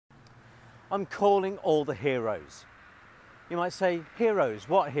I'm calling all the heroes. You might say, heroes,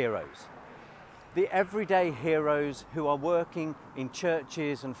 what heroes? The everyday heroes who are working in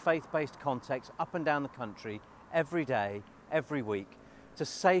churches and faith-based contexts up and down the country every day, every week, to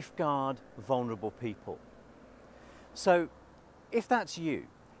safeguard vulnerable people. So if that's you,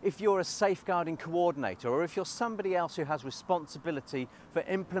 if you're a safeguarding coordinator, or if you're somebody else who has responsibility for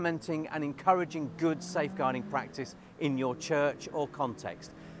implementing and encouraging good safeguarding practice in your church or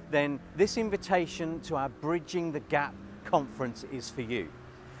context, then this invitation to our Bridging the Gap conference is for you.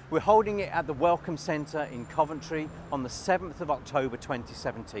 We're holding it at the Welcome Centre in Coventry on the 7th of October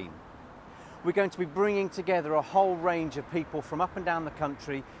 2017. We're going to be bringing together a whole range of people from up and down the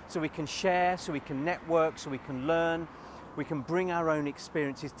country so we can share, so we can network, so we can learn, we can bring our own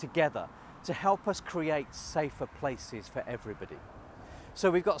experiences together to help us create safer places for everybody. So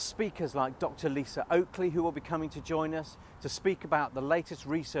we've got speakers like Dr. Lisa Oakley, who will be coming to join us to speak about the latest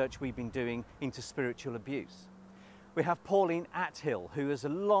research we've been doing into spiritual abuse. We have Pauline Athill, who is a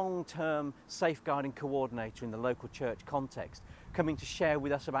long-term safeguarding coordinator in the local church context, coming to share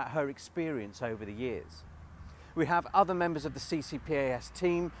with us about her experience over the years. We have other members of the CCPAS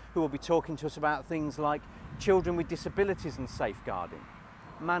team who will be talking to us about things like children with disabilities and safeguarding,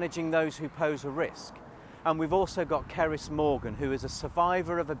 managing those who pose a risk. And we've also got Keris Morgan, who is a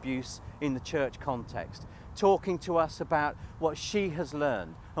survivor of abuse in the church context, talking to us about what she has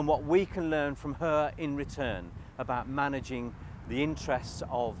learned and what we can learn from her in return about managing the interests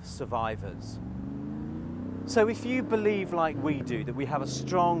of survivors. So if you believe like we do that we have a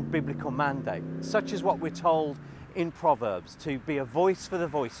strong biblical mandate, such as what we're told in Proverbs, to be a voice for the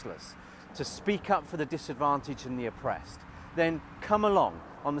voiceless, to speak up for the disadvantaged and the oppressed, then come along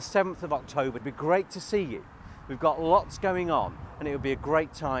on the 7th of October. It'd be great to see you. We've got lots going on and it would be a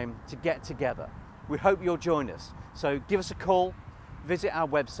great time to get together. We hope you'll join us. So give us a call, visit our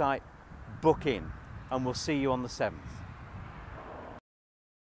website, book in, and we'll see you on the 7th.